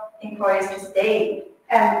all employees to stay.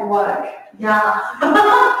 And work. Yeah.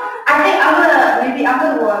 I think I'm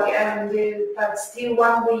gonna work and do, but still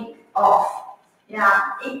 1 week off.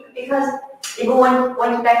 Yeah. Because even when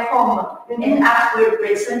went back home and after we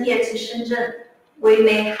return here to Shenzhen, we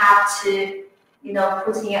may have to,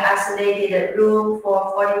 put in an isolated room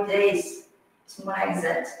for 40 days. Something like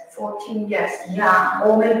that. 14 years. Yeah.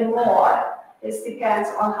 Or maybe more. It depends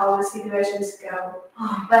on how the situations go.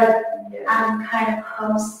 Oh, but I'm kind of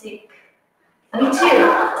homesick. Me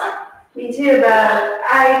too, but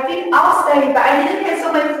I think I'll stay, but I didn't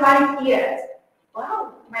cancel my flight yet.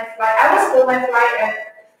 Wow. I was booked my flight at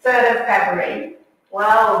 3rd of February.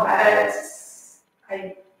 Wow. But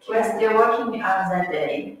We're still working on that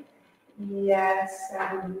day. Yes,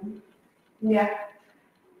 yeah.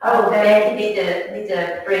 Oh, they need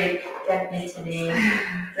a break, definitely.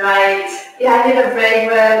 Right. Yeah, I need a break,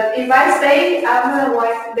 but if I stay, I'm gonna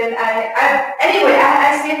work. Then anyway,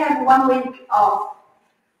 I still have 1 week off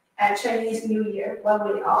at Chinese New Year.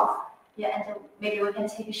 1 week off. Yeah, and then maybe we can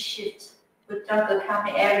take a shift. We don't go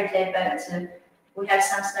company every day, but we have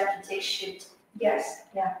some stuff to take shift. Yes.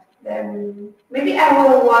 Yeah. Then maybe I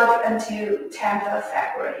will work until 10th of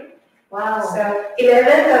February. Wow. So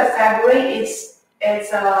 11th of February is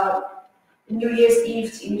New Year's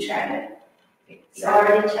Eve in China. You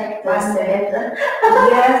already checked the calendar.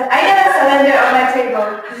 Yes, I got a calendar on my table.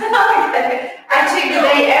 I check the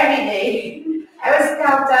day every day. I was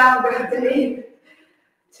count down the day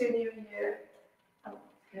to New Year.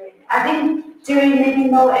 I think during maybe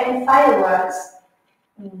no any fireworks.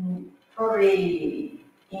 Probably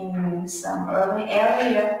in some urban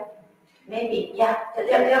area. Maybe, yeah.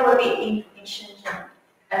 There will be in Shenzhen.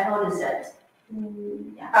 I noticed that.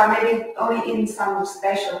 Yeah. Maybe only in some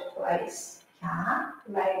special place. Yeah.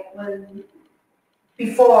 Like when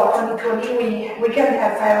before 2020, we can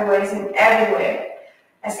have fireworks in everywhere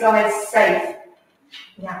as long as it's safe.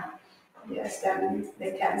 Yeah. Yes, then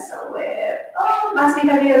they cancel it. Oh, must be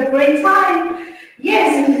having a great time.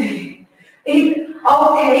 Yes.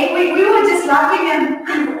 Okay, we were just laughing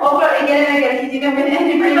and over again and again. He didn't win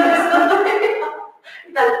anything.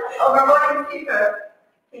 The overvoting speaker,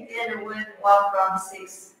 he didn't win 1 from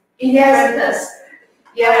 6. Yes.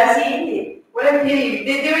 Yes, he did. What a pity.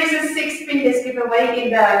 There is a 6 printers giveaway in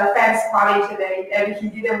the fans party today, and he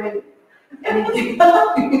didn't win anything.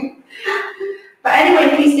 But anyway,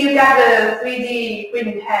 he still got the 3D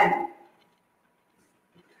printing pen.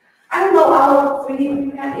 I don't know our 3D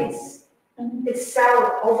printing pen it's sold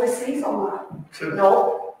overseas or not?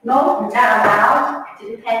 No, not allowed.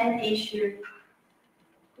 The pen issue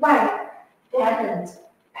Why? Patent.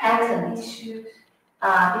 Issues.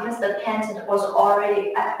 Because the patent was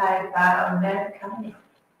already applied by an American company.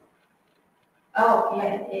 Oh,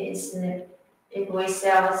 Yeah, it is. If we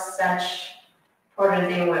sell such product,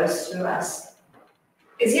 they will sue us.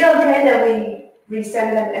 is it okay that we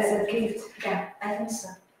send them as a gift? Yeah, I think so.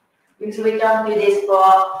 Because we don't do this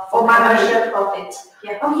for money. commercial profit.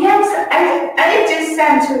 Yeah. Oh yes, I just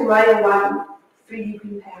sent to Royal one 3D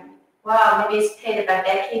print pen. Wow, maybe it's paid by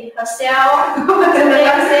Becky herself.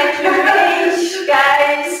 Thank you,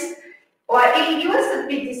 guys. Well, it was a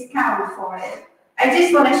big discount for it. I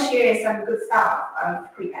just want to share some good stuff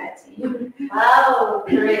of creativity. Wow,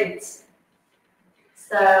 great.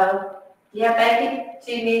 So, yeah, Becky,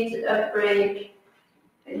 do you need a break?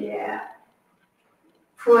 Yeah.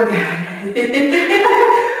 Poor guy.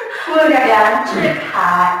 Poor guy. 杨志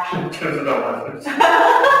凯，确知道我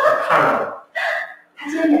看了，他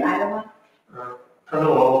今天也来了吗？他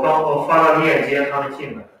说我发了链接，他们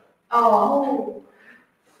进来。哦。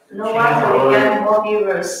No wonder we get more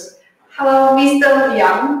viewers. Hello, Mr.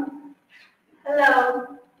 Yang.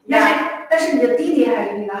 Hello. 但是你的弟弟还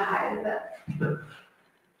是你的孩子？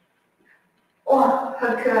哇，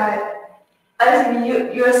很可爱。I think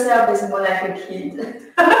you yourself is more like a kid.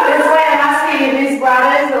 That's why I'm asking if his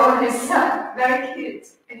brothers or his son. Very cute.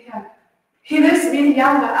 Yeah. He looks a bit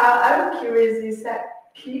young, but I'm curious, is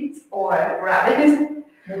that kids or brothers?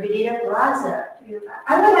 Maybe a brother.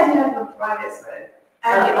 I would like to have a brothers, but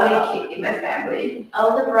I'm the only kid in my family.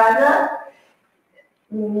 Older brother?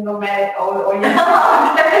 No matter old or young.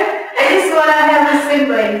 I just want to have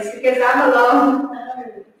siblings because I'm alone.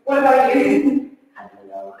 What about you? I'm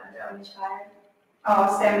alone. I'm the only child. Oh,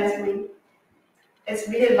 same as me. It's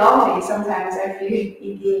really lonely sometimes, I feel.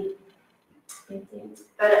 Indeed.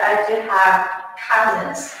 But I do have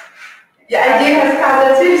cousins. Yeah, I do have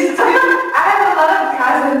cousins too. I have a lot of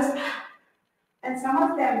cousins. And some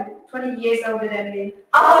of them 20 years older than me.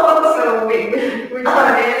 Oh, So we're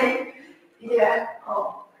really. Yeah.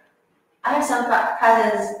 Oh, I have some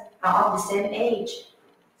cousins of the same age.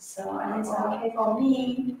 So it's okay for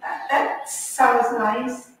me. That sounds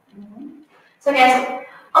nice. So guys,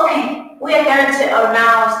 okay, we are going to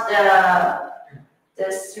announce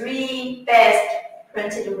the 3 best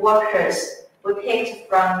printed workers we picked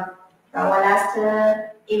from our last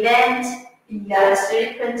event. The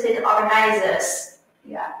 3 printed organizers.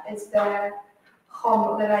 Yeah, it's the home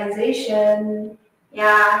organization.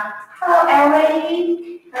 Yeah. Hello,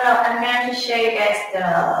 Ellie. Hello, I'm going to show you guys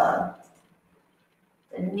the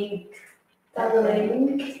link. The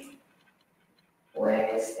link.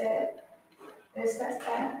 Where is it? Is that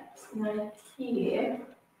at? Right here.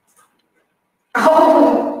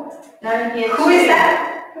 Oh, Now here. who is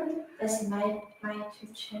that? That's my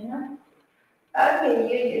YouTube channel. Okay,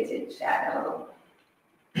 your YouTube channel.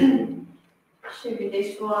 Should be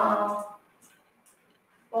this one.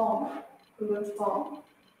 Google Form.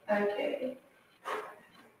 Okay.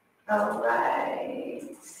 All right.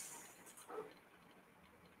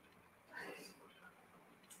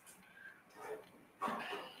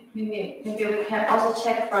 Maybe we can also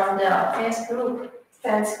check from the fans group.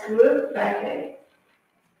 Fans group. Okay.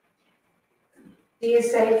 Do you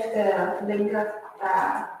save the link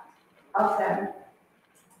of them?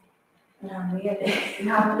 No, really.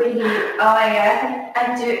 Not really. Oh my god.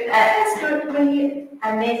 I do. That's good for you.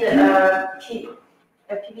 I made a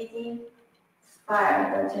PPT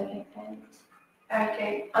file that I can find.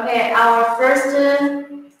 Okay. Okay, our first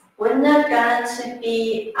winner going to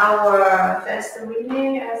be our First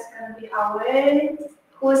winner is gonna be our.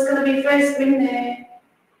 Who's gonna be first winner?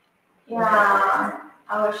 yeah.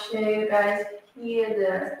 I will show you guys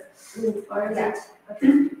here or is it?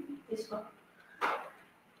 Okay, this one.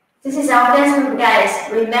 This is our Facebook,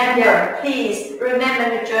 guys. Remember, please remember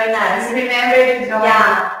to join us. Remember to join.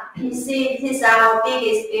 Yeah, you see, this is our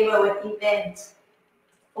biggest giveaway event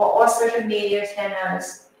for all social media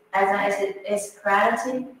channels, as long as it is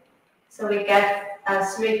quality. So we get 4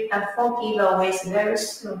 giveaways very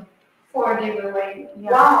soon. 4 giveaway.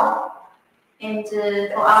 Yeah. Wow. And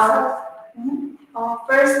for our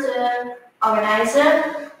first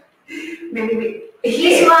organizer, Maybe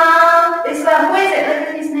this one, who is it? Look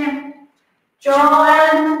at his name.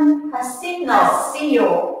 John Hasino.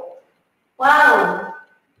 CEO. Wow,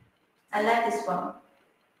 I like this one.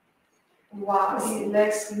 Wow, he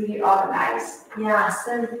looks really organized. Yeah,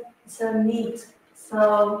 so neat.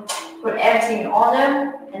 So put everything in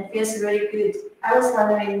order and feels really good. I was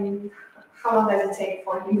wondering how long does it take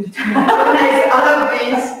for you to organize all of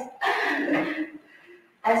these?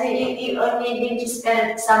 I think you only need to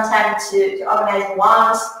spend some time to organize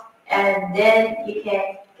once, and then you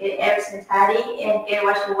can get everything tidy and get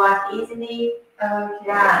what you want easily.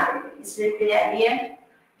 Yeah, it's a really good idea.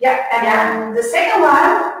 Yeah, and the second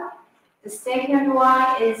one. The second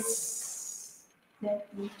one is, let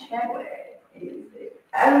me check where is it.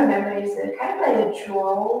 I remember it's kind of like a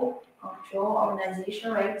draw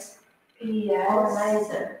Organization, right? Yes.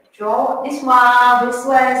 Organizer. Draw. This one This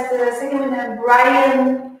was the second one,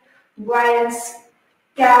 Brian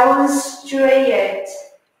Scalstrayed.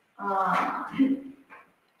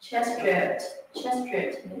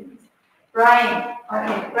 Chestrate. Brian.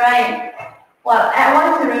 Okay, Brian. Well, I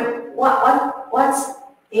want to know what's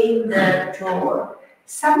in the drawer.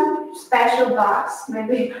 Some special box,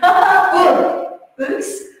 maybe. Books.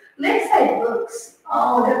 Let's say books.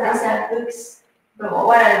 Oh, these are books. But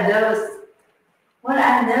what are those? What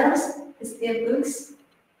are those? Is there books?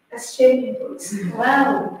 Exchanging books.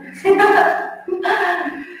 Wow.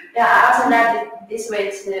 Yeah, I also like this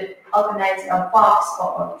way to organize a box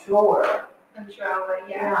or a drawer. A drawer,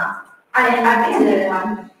 yeah. Yeah. I think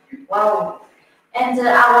one. Wow. And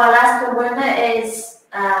our last winner is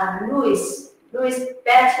Louis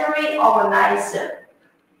Battery Organizer.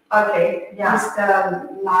 Okay, Yeah. it's the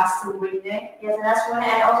last winner. Yes, the last one,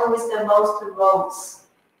 and also with the most votes.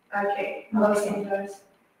 Okay, most interest.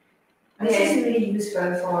 This is really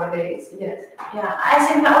useful for this. Yes. Yeah, I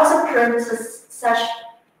think I also print such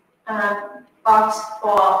box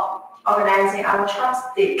for organizing our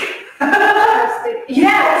chopstick.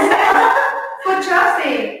 Yes. For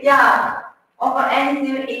chopstick. Yeah, or for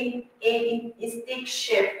anything in stick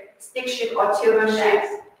shape or tuber shape.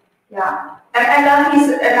 Yeah. And I love his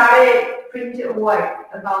another printed word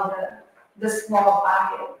about the small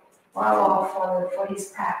bucket. Wow. For his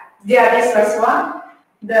pack. Yeah, this first one.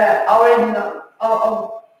 The orange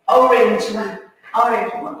one.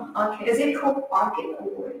 Orange one. Okay. Is it called bucket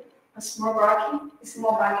or A small bucket?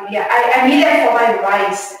 small bucket? Yeah, I need it for my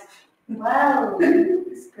rice. Wow,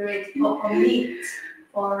 it's great for meat,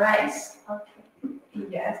 for rice. Okay.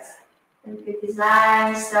 Yes. And good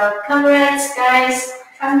design. So congrats, guys.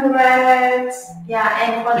 Congrats. Yeah,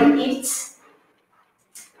 and for the gifts,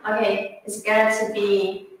 okay, it's going to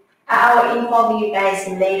be. I will inform you guys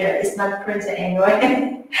later. It's not printed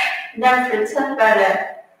anyway. Not printed,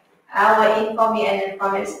 but I will inform you and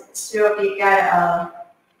promise sure you got a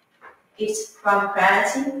gift from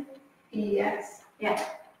Clarity. Yes. Yeah.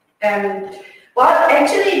 Well,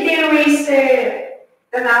 actually, there is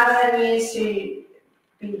another news to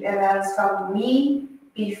be announced from me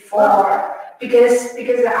before because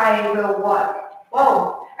I will work.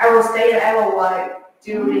 Well, I will stay and I will work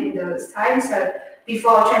during those times. So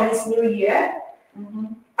before Chinese New Year,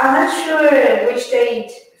 I'm not sure which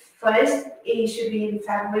date first. It should be in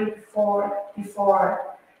February before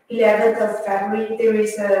 11th of February. There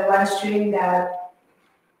is one stream that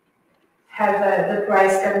have the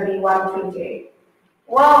price gonna be 120.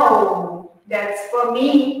 Wow, that's for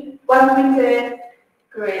me 120.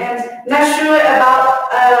 Great. And not sure about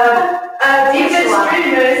different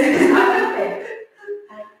streamers.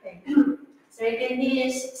 Okay. So you can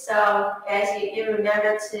use, so guys, you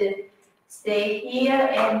remember to stay here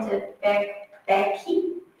and Becky.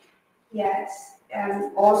 Yes,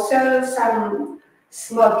 and also some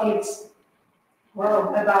small gifts.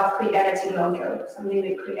 Wow, about Creality logo, something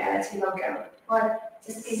with Creality logo. What?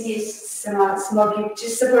 Just give you some small gift,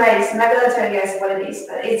 just surprise. I'm not gonna tell you guys what it is,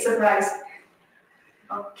 but it's surprise.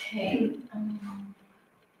 Okay.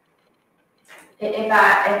 If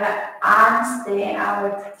I stay, I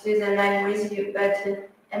would do the language you, but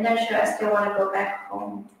I'm not sure. I still want to go back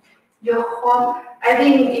home. Your home. I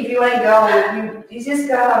think if you want to go, you just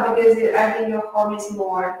go because I think your home is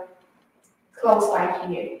more close by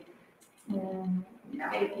here.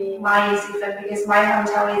 Maybe mine is different because my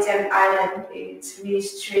hometown is an island. It's really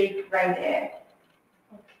straight right there.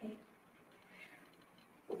 Okay.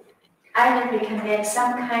 I think we can get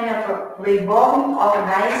some kind of a revolving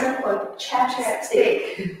organizer for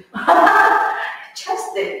chapstick.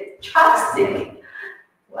 Chopstick.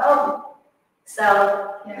 Well,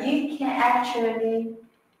 so you can actually,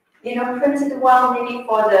 print it well maybe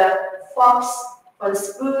for the forks, for the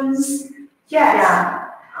spoons. Yes. Yeah.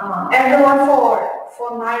 And the one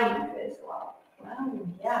for knife as well. Wow,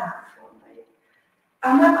 yeah.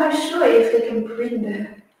 I'm not quite sure if they can print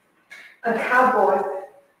a cardboard.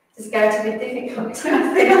 It's going to be difficult.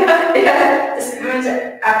 Yeah, the spoons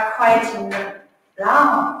are quite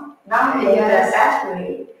long in the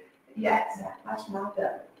battery. Yes. Yeah, much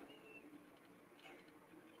longer.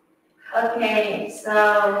 Okay, so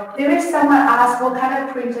there is someone asked what kind of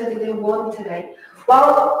printer do they want today.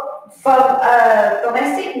 Well, from a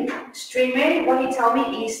domestic streamer, what he told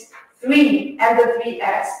me is 3 and the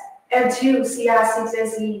 3S. and 2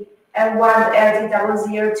 CR6SE, and 1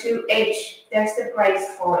 LD002H. That's the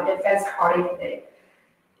price for the fans party today.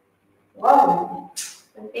 Wow,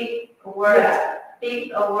 A big award. Yeah.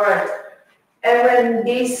 Big award. And when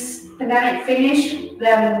this pandemic finish,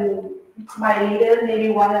 then my leader maybe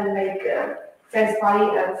want to make a fans party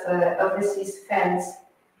of overseas fans.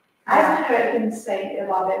 I've heard him say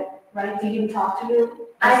about it, right? Did he talk to you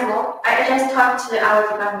as well? I just talked to our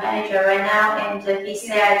department manager right now, and he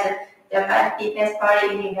said there might be fans party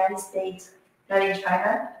in the United States, not in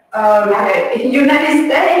China. Okay, in United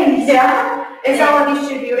States, yeah. Is our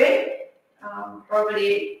distributing?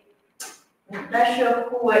 Probably not sure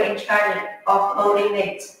who were in charge of holding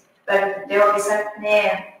it, but there will be some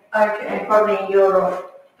plan. Okay, and probably in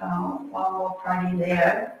Europe, one more party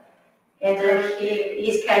there. And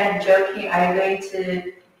he's kind of joking, are you going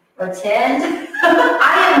to attend?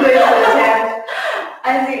 I am going to attend.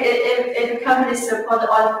 I think if the company support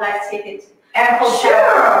all the flight tickets. And hotel.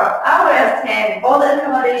 Sure, I will attend. All the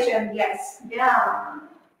accommodation, yes. Yeah.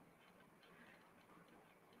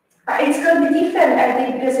 But it's going to be different, I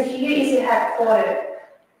think, because here is the headquarters.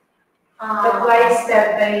 The place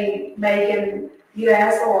that they make in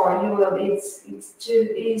US or Europe, it's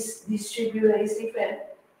distributed is different.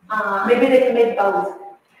 Maybe they can make both.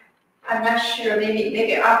 I'm not sure.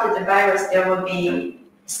 Maybe after the virus, there will be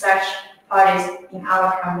such parties in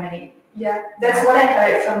our company. Yeah, that's what I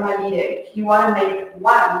heard from my leader. He want to make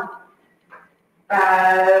one.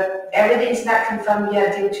 Everything is not confirmed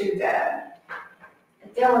yet due to the.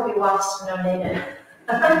 There will be one sooner or later.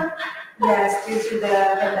 Yes, due to the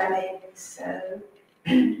pandemic. So,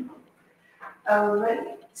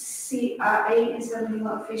 alright. CR8 is going to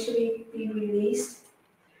officially be released.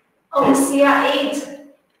 Oh, CR8.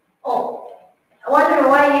 Oh, I wonder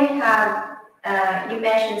why you have. You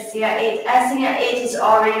mentioned CR8. I think CR8 is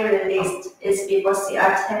already released. It's before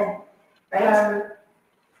CR10, right?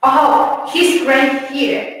 Oh, he's right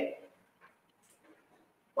here.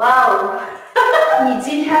 Wow. 你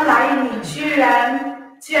今天来，你居然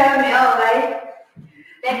没有来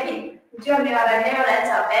Becky， 你居然没有来，没有人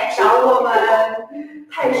找 Becky 找我们，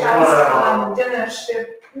太伤心了，你真的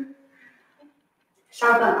是。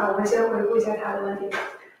稍等啊，我们先回顾一下他的问题。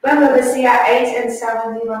When will the CR8 and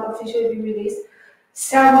 71 officially be released?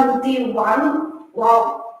 71,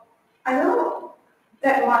 well, I don't know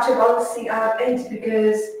that much about CR8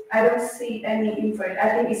 because I don't see any info. I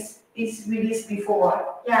think it's released before.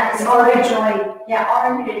 Yeah, It's already joined. Yeah,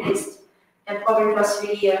 already released, and probably for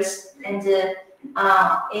 3 years, and it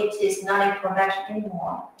is not in production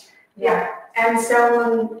anymore. Yeah, and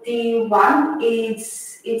 71 we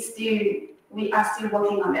are still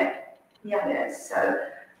working on it. Yeah. Yes, so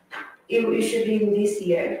it should be in this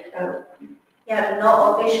year. Yeah,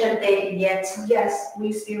 no official date yet. Yes,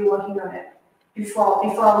 we're still working on it. Before we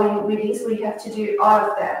release, we have to do all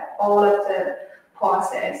of the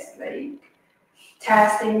process, like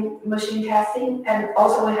testing, machine testing, and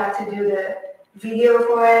also we have to do the video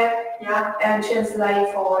for it. Yeah. And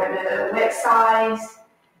translate for the websites.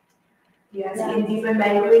 Yes, Yeah. in different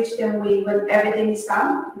language. Then when everything is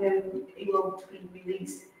done, then it will be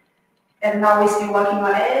released. And now we're still working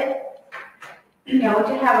on it. Yeah, we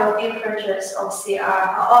do have a few pictures of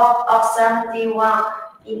of 71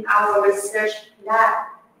 in our research lab,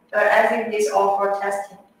 but I think this all for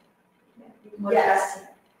testing. For Yes. testing.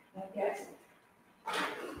 Yes.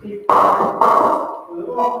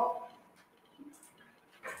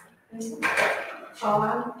 好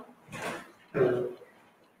啊，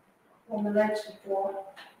我们在直播。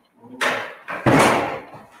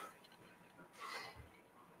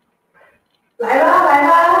来吧，来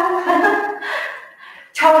吧，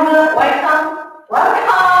超哥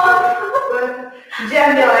 ，welcome，welcome，你居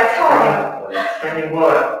然没有来看我，赶紧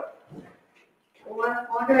过来。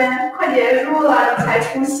我这边快结束了，你才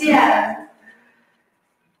出现。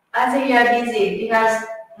I think you're busy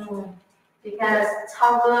because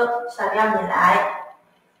超哥想要你来，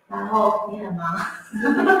然后你很忙。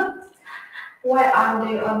Why aren't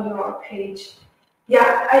they on your page?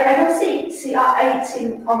 Yeah, I don't see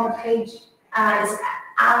CR8 on the page. It's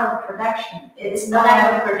out of production. It's not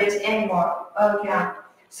even produced anymore. Okay.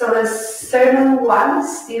 So the certain one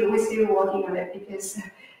we're still working on it because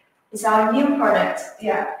it's our new product.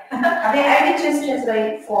 Yeah. I think I can just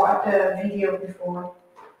translate for the video before,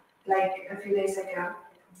 like a few days ago.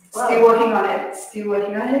 Wow. Still working on it.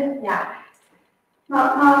 Yeah.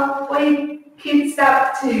 We keep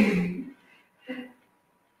stuck to.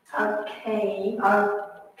 Okay.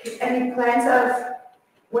 Any plans of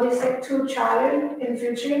what is it? 2 charger in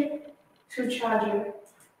future? 2 charger.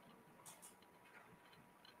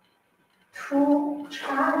 2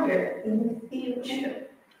 charger in the future.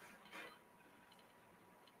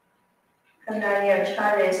 And then your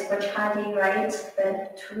charges for charging, right? The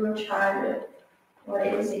tool charge, what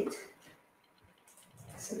is it?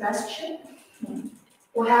 Sebastian?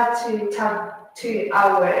 We have to talk to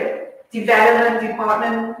our development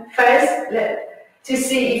department first to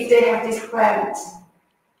see if they have this plan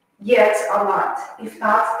yet or not. If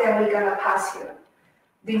not, then we're gonna pass you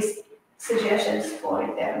these suggestions for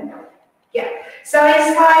them. Yeah. So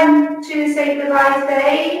it's time to say goodbye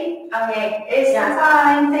today. Okay. It's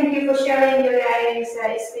time. Thank you for sharing your guys'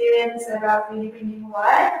 experience about 3D printing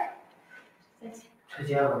work. 再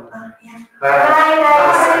见了， Yeah. 拜。 Bye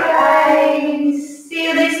guys. Bye guys. See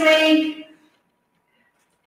you this week.